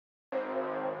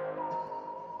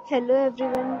Hello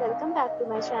everyone, welcome back to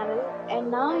my channel.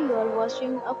 And now you are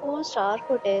watching a 4-star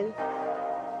hotel.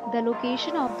 The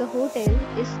location of the hotel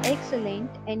is excellent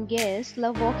and guests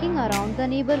love walking around the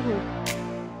neighborhood.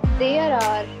 There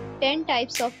are 10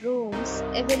 types of rooms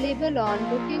available on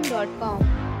booking.com.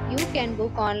 You can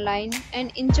book online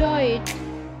and enjoy it.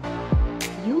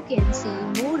 You can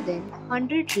see more than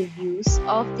 100 reviews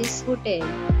of this hotel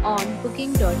on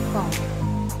booking.com.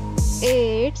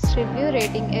 Its review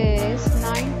rating is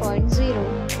 9.0,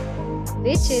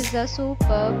 which is a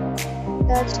superb.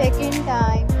 The check-in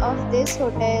time of this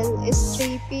hotel is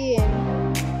 3 p.m.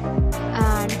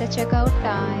 and the checkout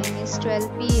time is 12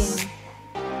 p.m.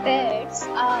 Pets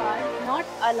are not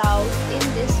allowed in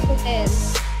this hotel.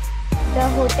 The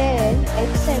hotel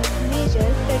accepts major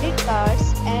credit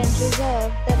cards and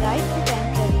reserves the right to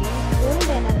temporarily hold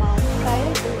an amount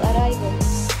prior to arrival.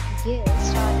 Guests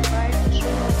are required to show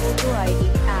a photo ID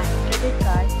and credit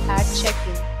card at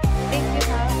check-in. If you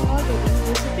have already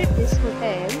visited this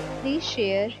hotel, please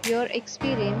share your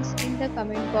experience in the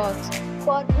comment box.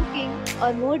 For booking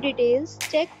or more details,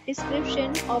 check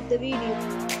description of the video.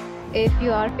 If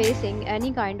you are facing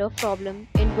any kind of problem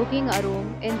in booking a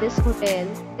room in this hotel,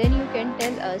 then you can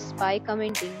tell us by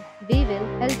commenting. We will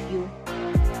help you.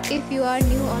 If you are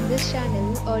new on this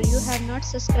channel or you have not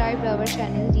subscribed our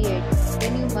channel yet,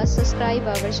 then you must subscribe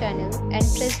our channel and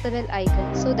press the bell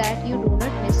icon so that you do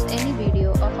not miss any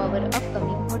video of our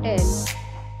upcoming hotel.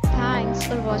 Thanks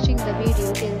for watching the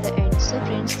video till the end. So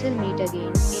friends, we'll meet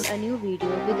again in a new video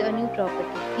with a new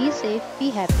property. Be safe, be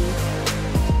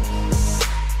happy.